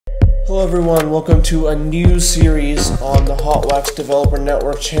Hello everyone, welcome to a new series on the Hot Wax Developer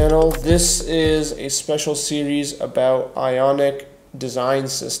Network channel. This is a special series about Ionic design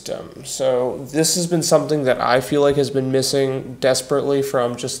system. So this has been something that I feel like has been missing desperately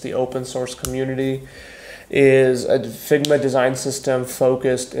from just the open source community, is a Figma design system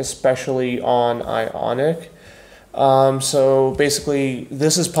focused especially on Ionic. So basically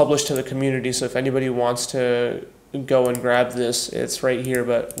this is published to the community, so if anybody wants to go and grab this, it's right here.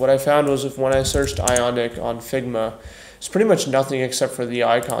 But what I found was when I searched Ionic on Figma, it's pretty much nothing except for the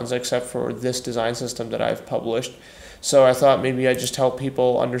icons, except for this design system that I've published. So I thought maybe I'd just help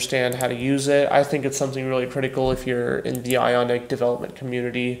people understand how to use it. I think it's something really critical if you're in the Ionic development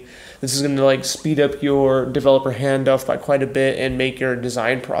community. This is going to speed up your developer handoff by quite a bit and make your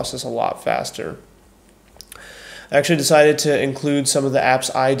design process a lot faster. I actually decided to include some of the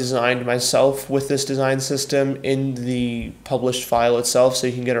apps I designed myself with this design system in the published file itself, so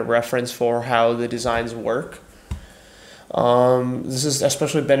you can get a reference for how the designs work. This has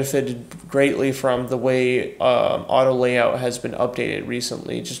especially benefited greatly from the way auto layout has been updated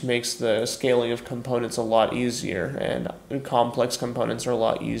recently. It just makes the scaling of components a lot easier, and complex components are a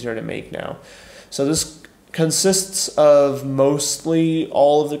lot easier to make now. So this consists of mostly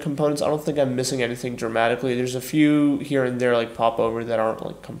all of the components. I don't think I'm missing anything dramatically. There's a few here and there like popover that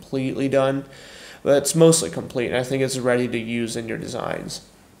aren't completely done, but it's mostly complete, and I think it's ready to use in your designs.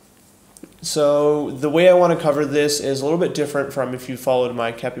 So the way I want to cover this is a little bit different from if you followed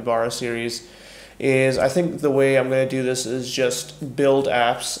my Capybara series. I think the way I'm going to do this is just build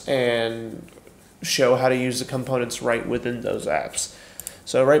apps and show how to use the components right within those apps.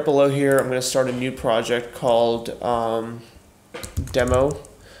 So right below here, I'm going to start a new project called Demo.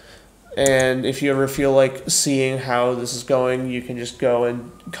 And if you ever feel like seeing how this is going, you can just go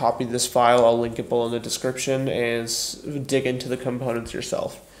and copy this file. I'll link it below in the description and dig into the components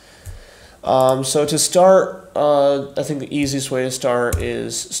yourself. So to start, I think the easiest way to start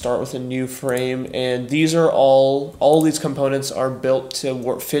is start with a new frame, and these are all these components are built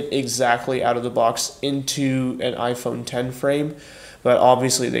to fit exactly out of the box into an iPhone X frame. But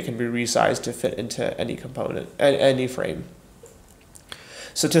obviously they can be resized to fit into any component, any frame.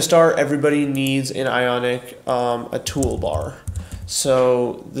 So to start, everybody needs in Ionic a toolbar.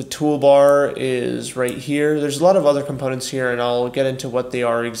 So the toolbar is right here. There's a lot of other components here, and I'll get into what they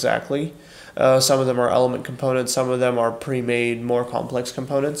are exactly. Some of them are element components, some of them are pre-made, more complex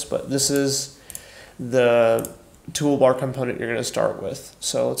components, but this is the toolbar component you're going to start with.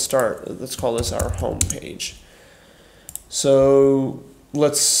 So let's call this our home page. So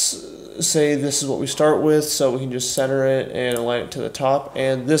let's say this is what we start with, so we can just center it and align it to the top,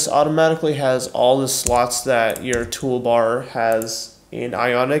 and this automatically has all the slots that your toolbar has in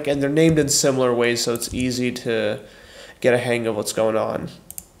Ionic, and they're named in similar ways, so it's easy to get a hang of what's going on.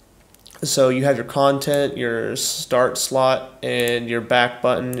 So you have your content, your start slot, and your back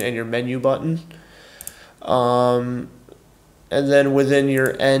button and your menu button. And then within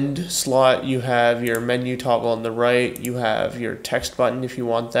your end slot, you have your menu toggle on the right, you have your text button if you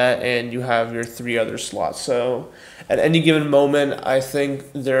want that, and you have your 3 other slots. So at any given moment, I think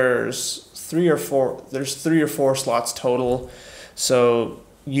there's 3 or 4 slots total. So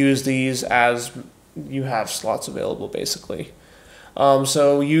use these as you have slots available, basically.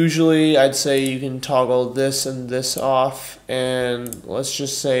 So usually I'd say you can toggle this and this off, and let's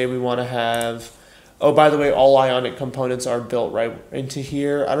just say we want to have, oh, by the way, all Ionic components are built right into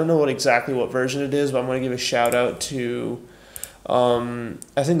here. I don't know exactly what version it is, but I'm going to give a shout out to,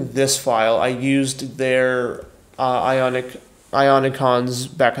 I think this file. I used their Ionicons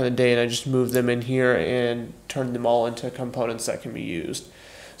back in the day, and I just moved them in here and turned them all into components that can be used.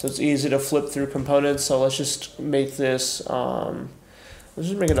 So it's easy to flip through components. So let's just make this, let's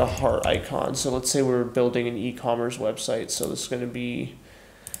just make it a heart icon. So let's say we're building an e-commerce website. So this is going to be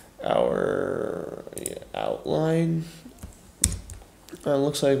our outline. It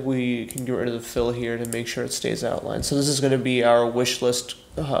looks like we can get rid of the fill here to make sure it stays outlined. So this is going to be our wish list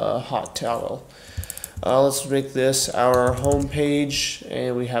hot towel. Let's make this our home page,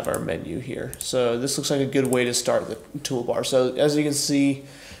 and we have our menu here. So this looks like a good way to start the toolbar. So as you can see,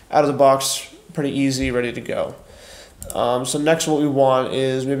 out of the box, pretty easy, ready to go. So next what we want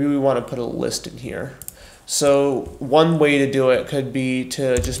is maybe we want to put a list in here. So one way to do it could be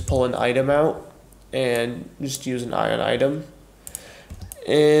to just pull an item out and just use an ion item.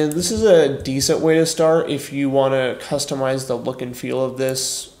 And this is a decent way to start if you want to customize the look and feel of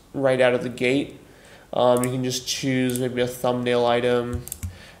this right out of the gate. You can just choose maybe a thumbnail item,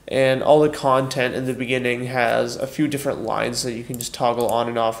 and all the content in the beginning has a few different lines that you can just toggle on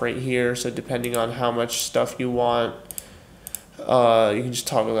and off right here. So depending on how much stuff you want, You can just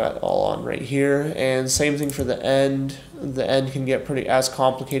toggle that all on right here. And same thing for the end. The end can get as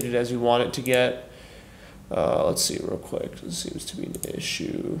complicated as you want it to get. Let's see real quick. This seems to be an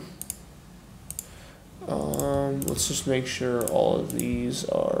issue. Let's just make sure all of these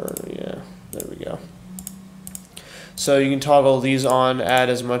are, yeah, there we go. So you can toggle these on, add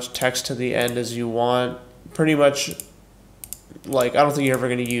as much text to the end as you want. Pretty much, like, I don't think you're ever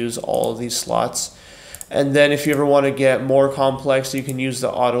going to use all of these slots. And then if you ever want to get more complex, you can use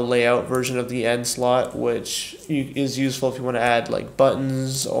the auto layout version of the end slot, which is useful if you want to add like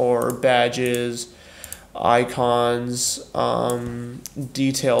buttons or badges, icons.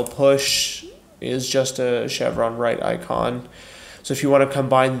 Detail push is just a chevron right icon. So if you want to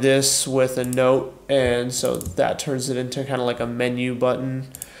combine this with a note, and so that turns it into kind of like a menu button,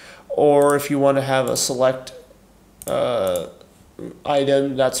 or if you want to have a select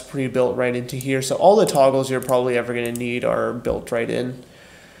item, that's pre-built right into here. So all the toggles you're probably ever going to need are built right in.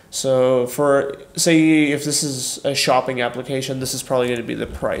 So for, say if this is a shopping application, this is probably going to be the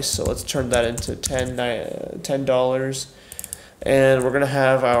price. So let's turn that into $10. And we're going to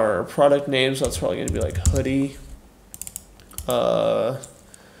have our product name, so that's probably going to be like hoodie.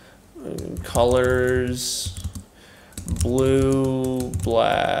 Colors, blue,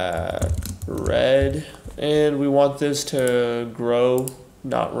 black, red. And we want this to grow,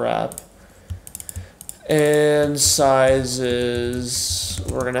 not wrap. And sizes,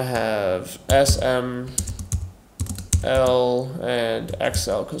 we're going to have S, M, L, and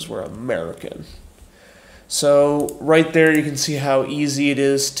XL because we're American. So right there you can see how easy it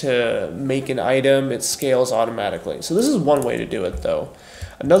is to make an item. It scales automatically. So this is one way to do it though.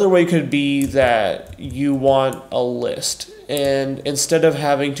 Another way could be that you want a list, and instead of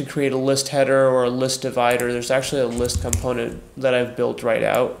having to create a list header or a list divider, there's actually a list component that I've built right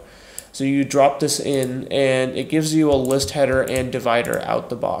out. So you drop this in and it gives you a list header and divider out of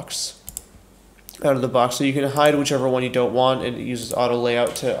the box. So you can hide whichever one you don't want, and it uses auto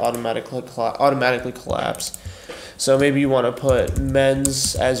layout to automatically collapse. So maybe you want to put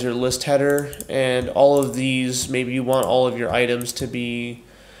men's as your list header, and all of these, maybe you want all of your items to be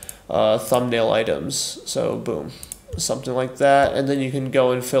thumbnail items. So boom, something like that. And then you can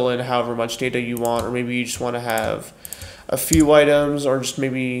go and fill in however much data you want, or maybe you just want to have a few items, or just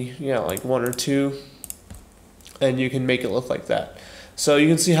maybe, you know, like one or two, and you can make it look like that. So you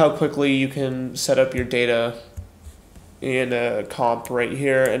can see how quickly you can set up your data in a comp right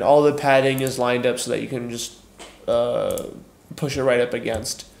here, and all the padding is lined up so that you can just push it right up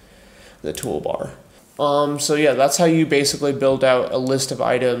against the toolbar. So yeah, that's how you basically build out a list of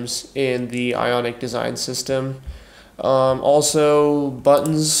items in the Ionic design system. Also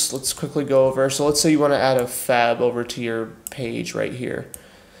buttons, let's quickly go over. So let's say you want to add a fab over to your page right here.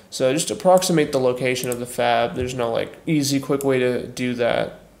 So just approximate the location of the fab. There's no like easy quick way to do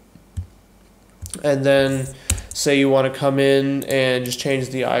that. And then say you want to come in and just change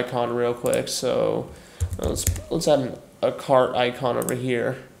the icon real quick. So let's add a cart icon over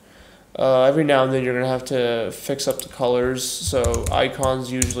here. Every now and then you're going to have to fix up the colors. So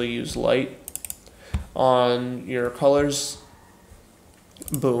icons usually use light on your colors.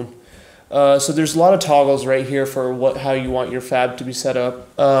 Boom. So there's a lot of toggles right here for how you want your fab to be set up.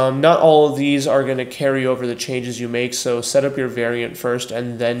 Not all of these are going to carry over the changes you make, so set up your variant first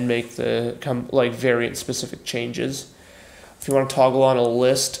and then make the variant specific changes. If you want to toggle on a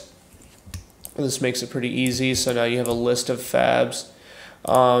list, this makes it pretty easy. So now you have a list of fabs.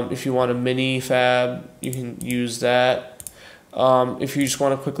 If you want a mini fab, you can use that. If you just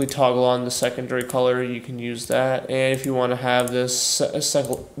want to quickly toggle on the secondary color, you can use that. And if you want to have this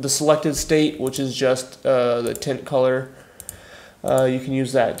the selected state, which is just the tint color, you can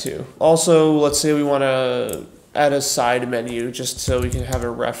use that too. Also, let's say we want to add a side menu just so we can have a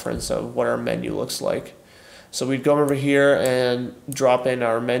reference of what our menu looks like. So we'd go over here and drop in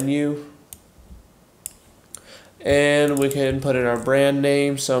our menu, and we can put in our brand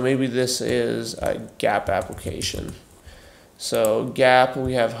name. So maybe this is a Gap application. So Gap,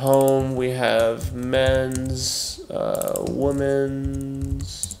 we have home, we have men's,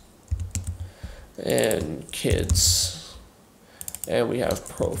 women's, and kids, and we have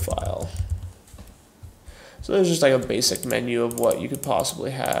profile. So there's just like a basic menu of what you could possibly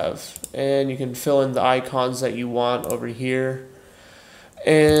have, and you can fill in the icons that you want over here.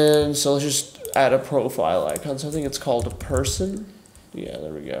 And so let's just add a profile icon. So I think it's called a person. Yeah,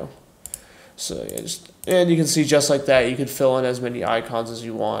 there we go. So yeah, and you can see just like that, you could fill in as many icons as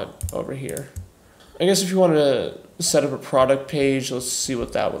you want over here. I guess if you wanted to set up a product page, let's see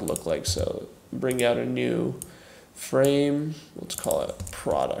what that would look like. So bring out a new frame. Let's call it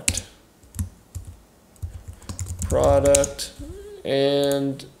product.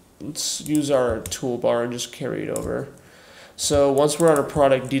 And let's use our toolbar and just carry it over. So once we're on a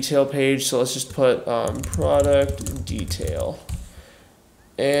product detail page, so let's just put product detail.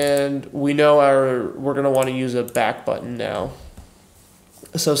 And we know we're going to want to use a back button now.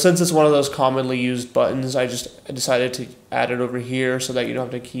 So since it's one of those commonly used buttons, I decided to add it over here so that you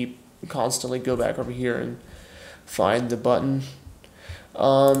don't have to constantly go back over here and find the button.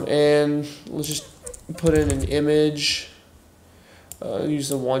 And let's just put in an image. Use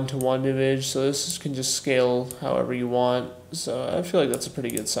the 1:1 image, so this can just scale however you want. So I feel like that's a pretty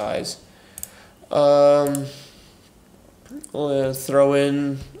good size. We'll throw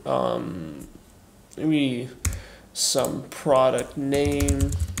in maybe some product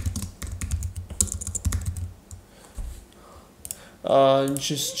name. And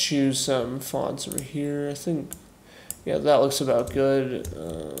just choose some fonts over here. I think, yeah, that looks about good.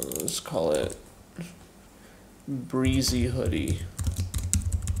 Let's call it Breezy Hoodie.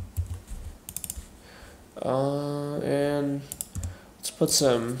 And let's put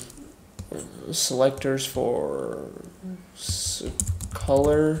some selectors for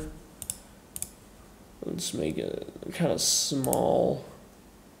color. Let's make it kind of small.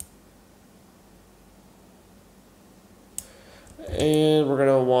 And we're going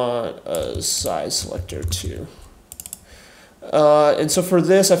to want a size selector too. And so for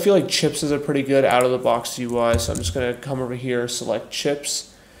this, I feel like chips is a pretty good out-of-the-box UI, so I'm just going to come over here, select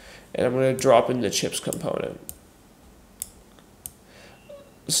chips, and I'm going to drop in the chips component.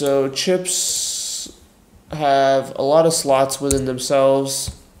 So chips have a lot of slots within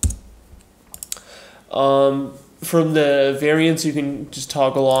themselves. From the variants, you can just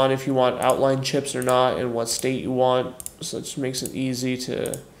toggle on if you want outline chips or not and what state you want. So it just makes it easy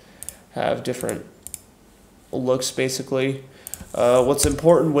to have different looks basically. What's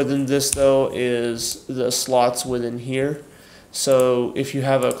important within this though is the slots within here. So if you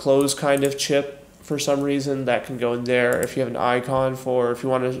have a closed kind of chip for some reason, that can go in there. If you have an icon if you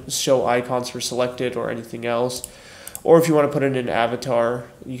want to show icons for selected or anything else, or if you want to put in an avatar,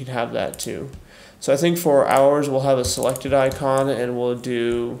 you can have that too. So I think for ours, we'll have a selected icon and we'll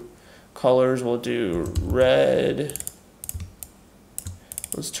do colors, we'll do red.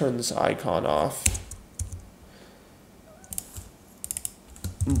 Let's turn this icon off.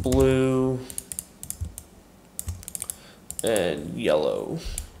 Blue and yellow.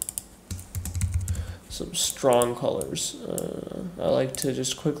 Some strong colors. I like to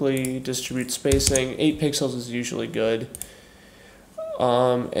just quickly distribute spacing. 8 pixels is usually good.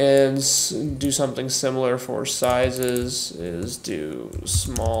 And do something similar for sizes is do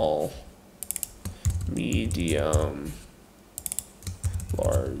small, medium,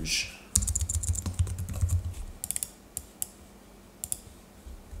 large.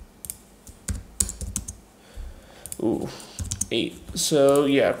 Ooh, 8. So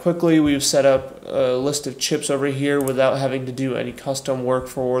yeah, quickly we've set up a list of chips over here without having to do any custom work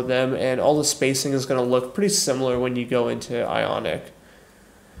for them, and all the spacing is going to look pretty similar when you go into Ionic.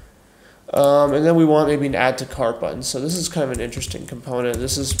 And then we want maybe an add to cart button. So this is kind of an interesting component.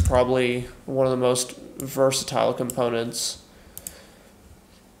 This is probably one of the most versatile components.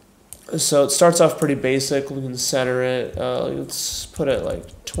 So it starts off pretty basic. We can center it. Let's put it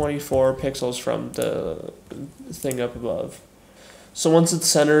like 24 pixels from the thing up above. So once it's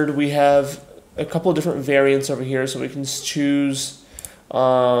centered, we have a couple of different variants over here. So we can choose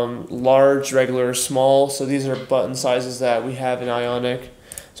large, regular, small. So these are button sizes that we have in Ionic.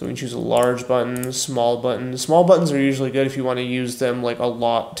 So we can choose a large button, small button. Small buttons are usually good if you want to use them like a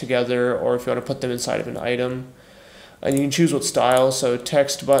lot together, or if you want to put them inside of an item. And you can choose what style, so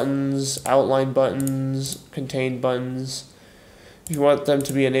text buttons, outline buttons, contained buttons, if you want them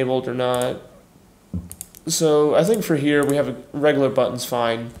to be enabled or not. So I think for here we have a regular buttons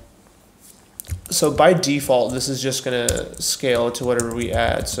fine. So by default this is just going to scale to whatever we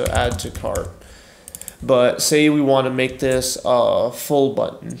add, so add to cart. But say we want to make this a full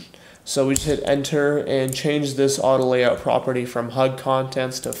button. So we just hit enter and change this auto layout property from HUD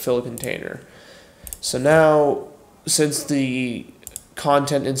contents to fill container. So now, since the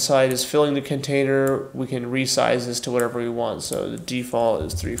content inside is filling the container, we can resize this to whatever we want. So the default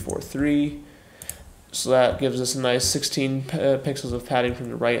is 343. So that gives us a nice 16 pixels of padding from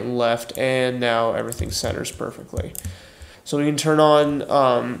the right and left, and now everything centers perfectly. So we can turn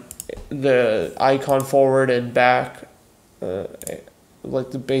on the icon forward and back,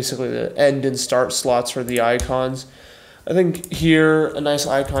 like basically the end and start slots for the icons. I think here a nice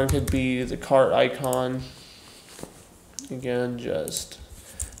icon could be the cart icon. Again, just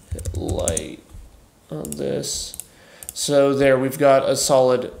hit light on this. So there we've got a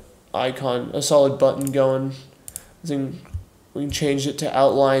solid icon, a solid button going. I think We can change it to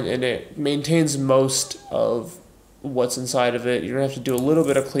outline, and it maintains most of what's inside of it. You're going to have to do a little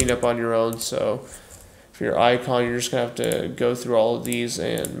bit of cleanup on your own, so for your icon, you're just going to have to go through all of these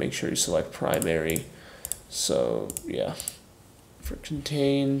and make sure you select primary. So, yeah. For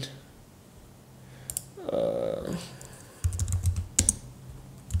contained,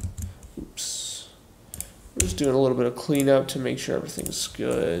 oops. We're just doing a little bit of cleanup to make sure everything's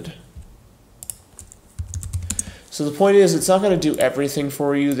good. So the point is, it's not going to do everything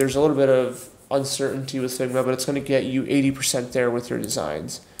for you. There's a little bit of uncertainty with Figma, but it's going to get you 80% there with your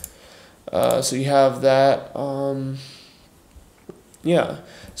designs. So you have that. Yeah.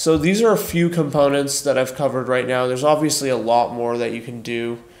 So these are a few components that I've covered right now. There's obviously a lot more that you can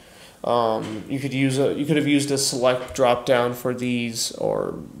do. You could have used a select drop down for these,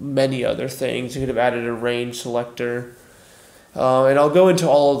 or many other things. You could have added a range selector. And I'll go into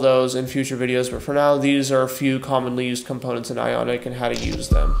all of those in future videos, but for now, these are a few commonly used components in Ionic and how to use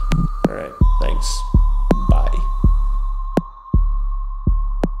them. All right, thanks.